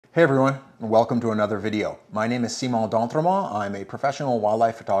Hey everyone, and welcome to another video. My name is Simon D'Entremont. I'm a professional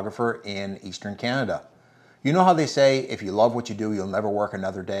wildlife photographer in Eastern Canada. You know how they say, if you love what you do, you'll never work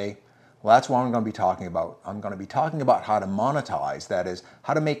another day? Well, that's what I'm going to be talking about. I'm going to be talking about how to monetize, that is,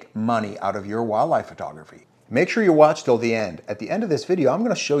 how to make money out of your wildlife photography. Make sure you watch till the end. At the end of this video, I'm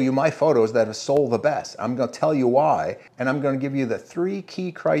going to show you my photos that have sold the best. I'm going to tell you why, and I'm going to give you the 3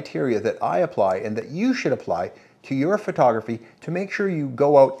 key criteria that I apply and that you should apply to your photography to make sure you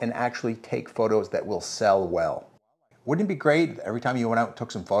go out and actually take photos that will sell well. Wouldn't it be great if every time you went out and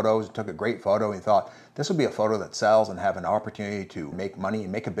took some photos, took a great photo, and you thought, this will be a photo that sells and have an opportunity to make money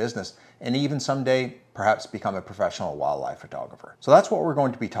and make a business, and even someday perhaps become a professional wildlife photographer. So that's what we're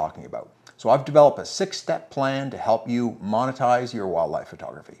going to be talking about. So I've developed a 6-step plan to help you monetize your wildlife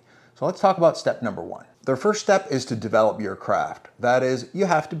photography. So let's talk about step number 1. The first step is to develop your craft. That is, you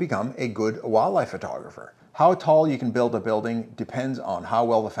have to become a good wildlife photographer. How tall you can build a building depends on how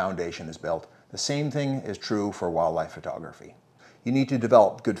well the foundation is built. The same thing is true for wildlife photography. You need to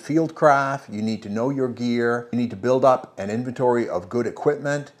develop good field craft, you need to know your gear, you need to build up an inventory of good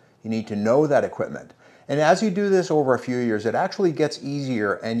equipment, you need to know that equipment. And as you do this over a few years, it actually gets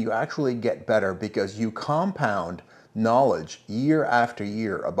easier and you actually get better because you compound knowledge year after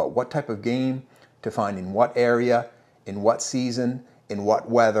year about what type of game to find in what area, in what season, in what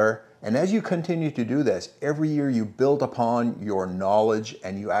weather. And as you continue to do this, every year you build upon your knowledge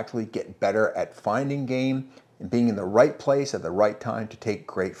and you actually get better at finding game and being in the right place at the right time to take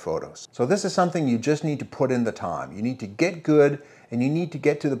great photos. So this is something you just need to put in the time. You need to get good and you need to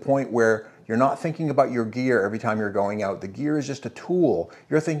get to the point where you're not thinking about your gear every time you're going out. The gear is just a tool.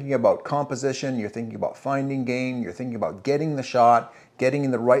 You're thinking about composition, you're thinking about finding game, you're thinking about getting the shot, getting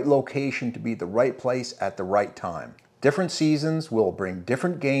in the right location to be at the right place at the right time. Different seasons will bring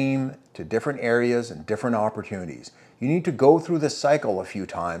different game to different areas and different opportunities. You need to go through this cycle a few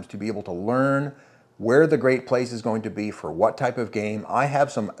times to be able to learn where the great place is going to be for what type of game. I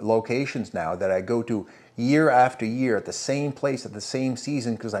have some locations now that I go to year after year at the same place at the same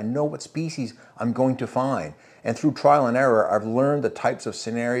season because I know what species I'm going to find. And through trial and error, I've learned the types of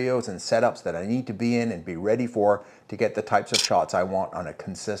scenarios and setups that I need to be in and be ready for to get the types of shots I want on a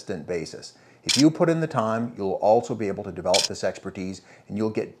consistent basis. If you put in the time, you'll also be able to develop this expertise and you'll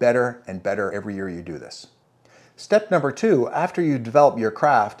get better and better every year you do this. Step number 2, after you develop your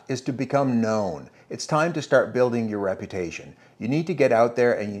craft, is to become known. It's time to start building your reputation. You need to get out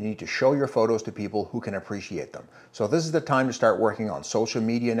there and you need to show your photos to people who can appreciate them. So this is the time to start working on social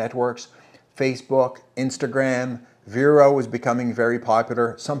media networks. Facebook, Instagram, Vero is becoming very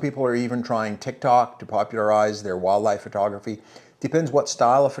popular. Some people are even trying TikTok to popularize their wildlife photography. Depends what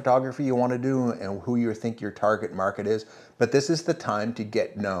style of photography you want to do and who you think your target market is, but this is the time to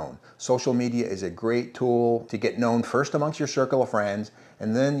get known. Social media is a great tool to get known first amongst your circle of friends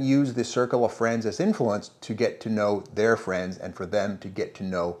and then use the circle of friends as influence to get to know their friends and for them to get to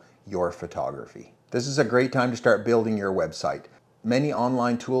know your photography. This is a great time to start building your website. Many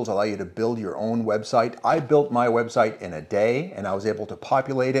online tools allow you to build your own website. I built my website in a day and I was able to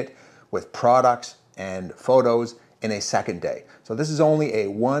populate it with products and photos in a second day. So this is only a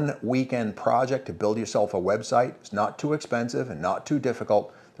 1 weekend project to build yourself a website. It's not too expensive and not too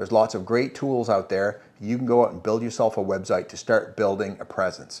difficult. There's lots of great tools out there. You can go out and build yourself a website to start building a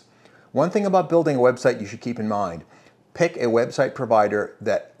presence. One thing about building a website you should keep in mind, pick a website provider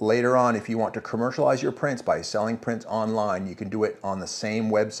that later on, if you want to commercialize your prints by selling prints online, you can do it on the same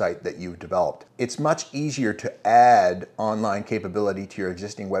website that you've developed. It's much easier to add online capability to your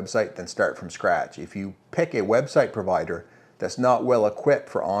existing website than start from scratch. If you pick a website provider that's not well equipped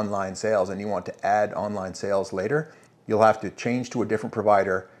for online sales and you want to add online sales later, you'll have to change to a different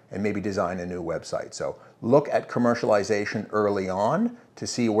provider and maybe design a new website. So look at commercialization early on to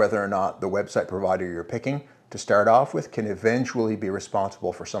see whether or not the website provider you're picking to start off with can eventually be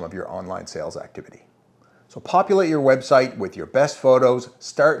responsible for some of your online sales activity. So populate your website with your best photos,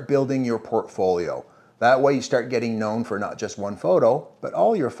 start building your portfolio. That way you start getting known for not just one photo, but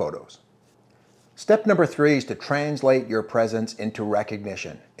all your photos. Step number 3 is to translate your presence into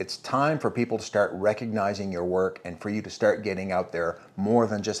recognition. It's time for people to start recognizing your work and for you to start getting out there more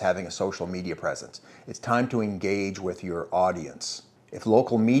than just having a social media presence. It's time to engage with your audience. If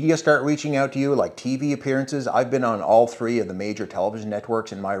local media start reaching out to you, like TV appearances, I've been on all 3 of the major television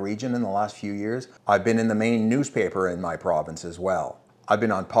networks in my region in the last few years. I've been in the main newspaper in my province as well. I've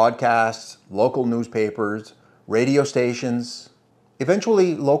been on podcasts, local newspapers, radio stations.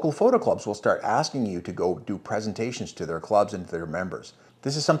 Eventually, local photo clubs will start asking you to go do presentations to their clubs and to their members.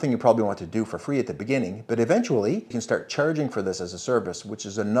 This is something you probably want to do for free at the beginning, but eventually you can start charging for this as a service, which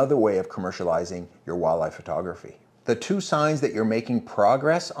is another way of commercializing your wildlife photography. The two signs that you're making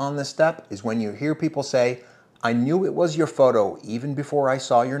progress on this step is when you hear people say, I knew it was your photo even before I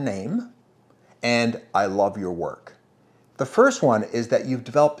saw your name, and I love your work. The first one is that you've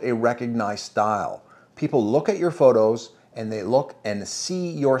developed a recognized style. People look at your photos and they look and see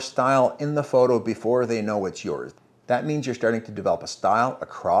your style in the photo before they know it's yours. That means you're starting to develop a style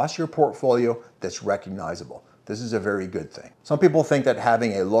across your portfolio that's recognizable. This is a very good thing. Some people think that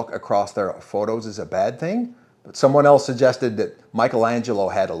having a look across their photos is a bad thing, but someone else suggested that Michelangelo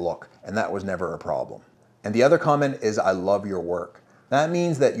had a look, and that was never a problem. And the other comment is, I love your work. That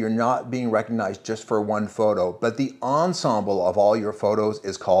means that you're not being recognized just for one photo, but the ensemble of all your photos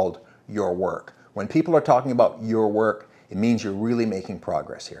is called your work. When people are talking about your work, it means you're really making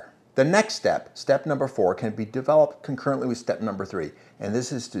progress here. The next step, step number 4, can be developed concurrently with step number 3, and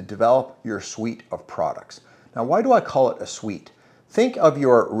this is to develop your suite of products. Now, why do I call it a suite? Think of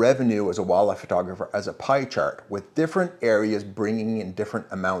your revenue as a wildlife photographer as a pie chart with different areas bringing in different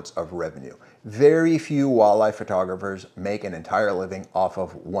amounts of revenue. Very few wildlife photographers make an entire living off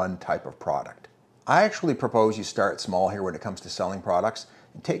of one type of product. I actually propose you start small here when it comes to selling products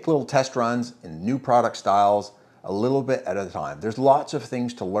and take little test runs in new product styles a little bit at a time. There's lots of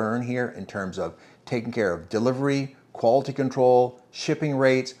things to learn here in terms of taking care of delivery, quality control, shipping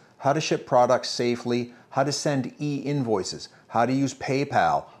rates, how to ship products safely, how to send e-invoices, how to use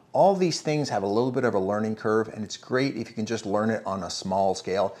PayPal. All these things have a little bit of a learning curve, and it's great if you can just learn it on a small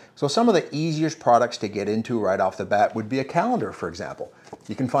scale. So some of the easiest products to get into right off the bat would be a calendar, for example.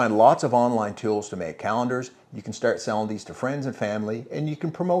 You can find lots of online tools to make calendars. You can start selling these to friends and family, and you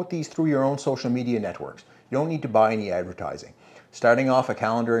can promote these through your own social media networks. You don't need to buy any advertising. Starting off a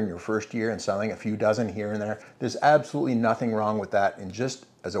calendar in your first year and selling a few dozen here and there, there's absolutely nothing wrong with that, and just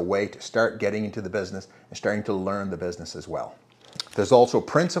as a way to start getting into the business and starting to learn the business as well. There's also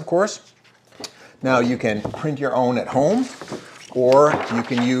prints, of course. Now you can print your own at home, or you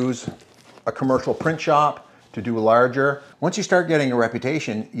can use a commercial print shop to do larger. Once you start getting a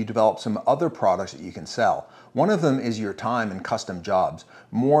reputation, you develop some other products that you can sell. One of them is your time and custom jobs.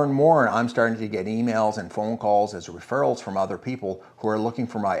 More and more, I'm starting to get emails and phone calls as referrals from other people who are looking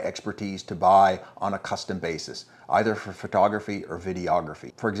for my expertise to buy on a custom basis, either for photography or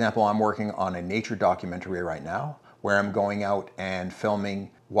videography. For example, I'm working on a nature documentary right now where I'm going out and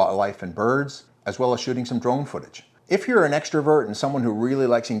filming wildlife and birds, as well as shooting some drone footage. If you're an extrovert and someone who really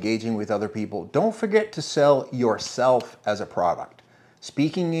likes engaging with other people, don't forget to sell yourself as a product.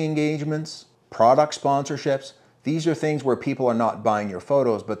 Speaking engagements, product sponsorships, these are things where people are not buying your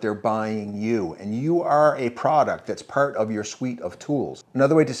photos, but they're buying you, and you are a product that's part of your suite of tools.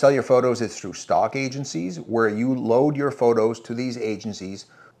 Another way to sell your photos is through stock agencies, where you load your photos to these agencies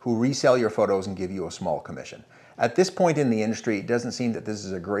who resell your photos and give you a small commission. At this point in the industry, it doesn't seem that this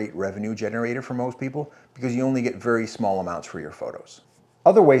is a great revenue generator for most people because you only get very small amounts for your photos.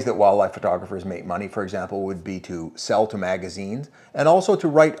 Other ways that wildlife photographers make money, for example, would be to sell to magazines and also to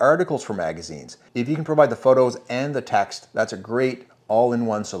write articles for magazines. If you can provide the photos and the text, that's a great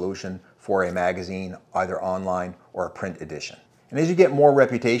all-in-one solution for a magazine, either online or a print edition. And as you get more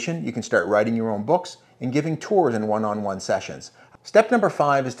reputation, you can start writing your own books and giving tours and one-on-one sessions. Step number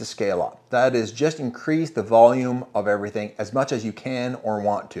 5 is to scale up. That is, just increase the volume of everything as much as you can or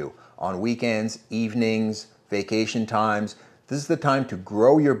want to on weekends, evenings, vacation times. This is the time to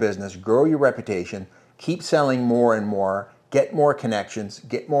grow your business, grow your reputation, keep selling more and more, get more connections,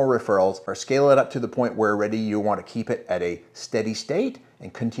 get more referrals, or scale it up to the point where already you want to keep it at a steady state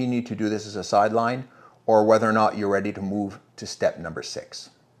and continue to do this as a sideline, or whether or not you're ready to move to step number 6.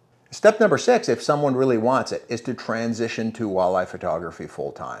 Step number 6, if someone really wants it, is to transition to wildlife photography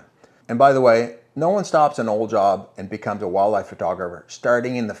full-time. And by the way, no one stops an old job and becomes a wildlife photographer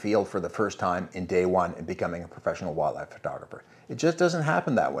starting in the field for the first time in day 1 and becoming a professional wildlife photographer. It just doesn't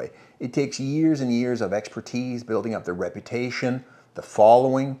happen that way. It takes years and years of expertise, building up the reputation, the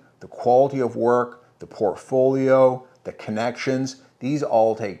following, the quality of work, the portfolio, the connections. These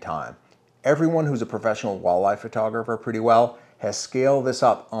all take time. Everyone who's a professional wildlife photographer pretty well has scaled this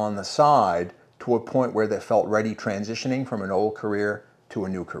up on the side to a point where they felt ready transitioning from an old career to a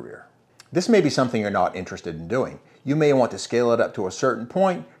new career. This may be something you're not interested in doing. You may want to scale it up to a certain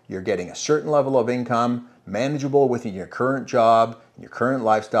point. You're getting a certain level of income, manageable within your current job, your current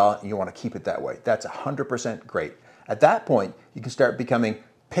lifestyle, and you want to keep it that way. That's 100% great. At that point, you can start becoming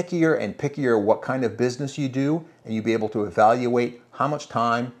pickier and pickier what kind of business you do, and you'll be able to evaluate how much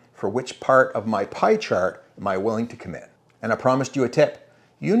time for which part of my pie chart am I willing to commit. And I promised you a tip.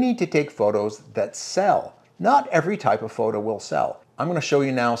 You need to take photos that sell. Not every type of photo will sell. I'm going to show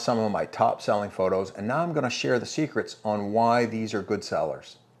you now some of my top selling photos, and now I'm going to share the secrets on why these are good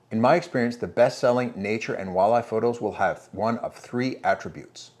sellers. In my experience, the best-selling nature and wildlife photos will have one of three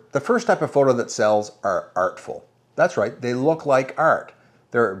attributes. The first type of photo that sells are artful. That's right, they look like art.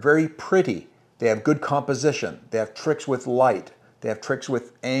 They're very pretty. They have good composition. They have tricks with light. They have tricks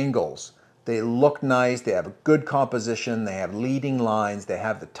with angles. They look nice. They have a good composition. They have leading lines. They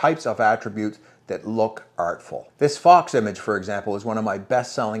have the types of attributes that look artful. This fox image, for example, is one of my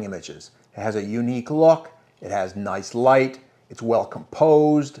best-selling images. It has a unique look. It has nice light. It's well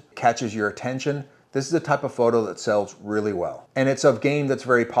composed, catches your attention. This is the type of photo that sells really well. And it's of game that's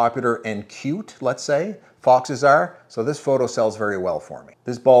very popular and cute, let's say. Foxes are, so this photo sells very well for me.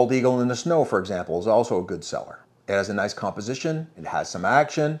 This bald eagle in the snow, for example, is also a good seller. It has a nice composition, it has some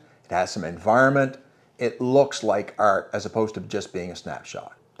action, it has some environment. It looks like art as opposed to just being a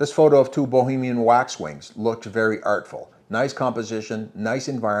snapshot. This photo of two Bohemian waxwings looked very artful. Nice composition, nice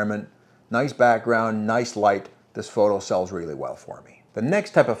environment, nice background, nice light. This photo sells really well for me. The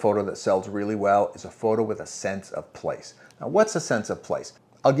next type of photo that sells really well is a photo with a sense of place. Now, what's a sense of place?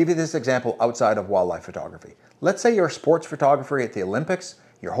 I'll give you this example outside of wildlife photography. Let's say you're a sports photographer at the Olympics.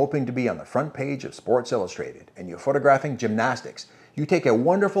 You're hoping to be on the front page of Sports Illustrated, and you're photographing gymnastics. You take a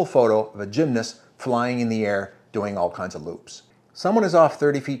wonderful photo of a gymnast flying in the air doing all kinds of loops. Someone is off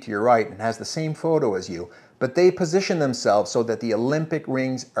 30 feet to your right and has the same photo as you, but they position themselves so that the Olympic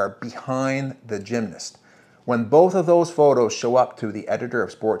rings are behind the gymnast. When both of those photos show up to the editor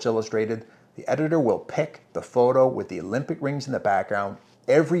of Sports Illustrated, the editor will pick the photo with the Olympic rings in the background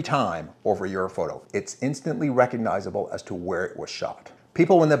every time over your photo. It's instantly recognizable as to where it was shot.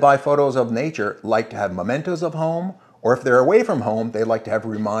 People, when they buy photos of nature, like to have mementos of home, or if they're away from home, they like to have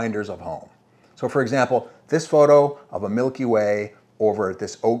reminders of home. So for example, this photo of a Milky Way over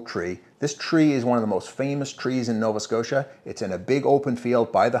this oak tree. This tree is one of the most famous trees in Nova Scotia. It's in a big open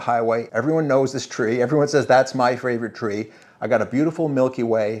field by the highway. Everyone knows this tree. Everyone says that's my favorite tree. I got a beautiful Milky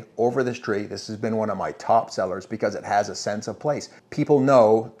Way over this tree. This has been one of my top sellers because it has a sense of place. People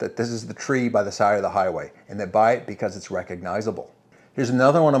know that this is the tree by the side of the highway, and they buy it because it's recognizable. Here's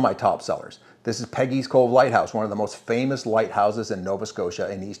another one of my top sellers. This is Peggy's Cove Lighthouse, one of the most famous lighthouses in Nova Scotia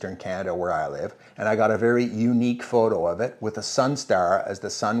in Eastern Canada where I live. And I got a very unique photo of it with a sun star as the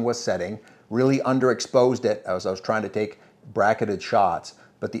sun was setting. Really underexposed it as I was trying to take bracketed shots,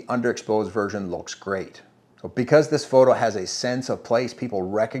 but the underexposed version looks great. So because this photo has a sense of place, people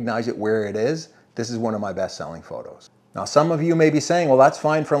recognize it where it is, this is one of my best-selling photos. Now some of you may be saying, well, that's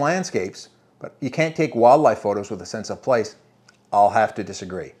fine for landscapes, but you can't take wildlife photos with a sense of place. I'll have to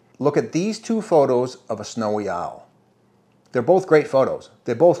disagree. Look at these two photos of a snowy owl. They're both great photos.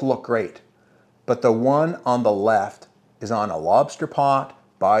 They both look great. But the one on the left is on a lobster pot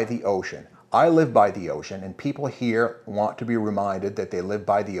by the ocean. I live by the ocean, and people here want to be reminded that they live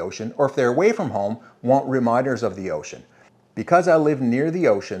by the ocean, or if they're away from home, want reminders of the ocean. Because I live near the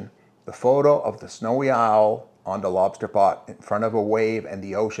ocean, the photo of the snowy owl on the lobster pot in front of a wave and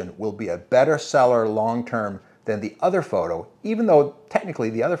the ocean will be a better seller long-term than the other photo, even though technically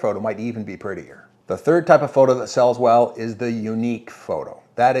the other photo might even be prettier. The third type of photo that sells well is the unique photo.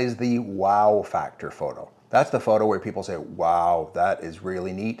 That is the wow factor photo. That's the photo where people say, wow, that is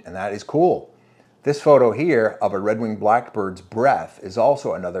really neat and that is cool. This photo here of a red-winged blackbird's breath is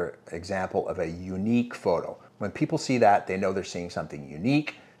also another example of a unique photo. When people see that, they know they're seeing something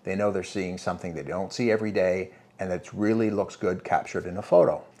unique, they know they're seeing something they don't see every day, and it really looks good captured in a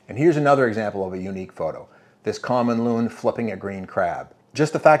photo. And here's another example of a unique photo. This common loon flipping a green crab.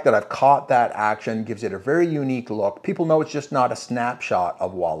 Just the fact that I've caught that action gives it a very unique look. People know it's just not a snapshot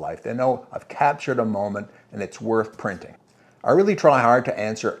of wildlife. They know I've captured a moment and it's worth printing. I really try hard to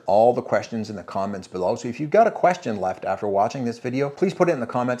answer all the questions in the comments below, so if you've got a question left after watching this video, please put it in the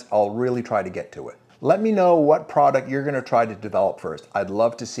comments. I'll really try to get to it. Let me know what product you're going to try to develop first. I'd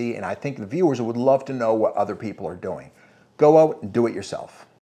love to see, and I think the viewers would love to know what other people are doing. Go out and do it yourself.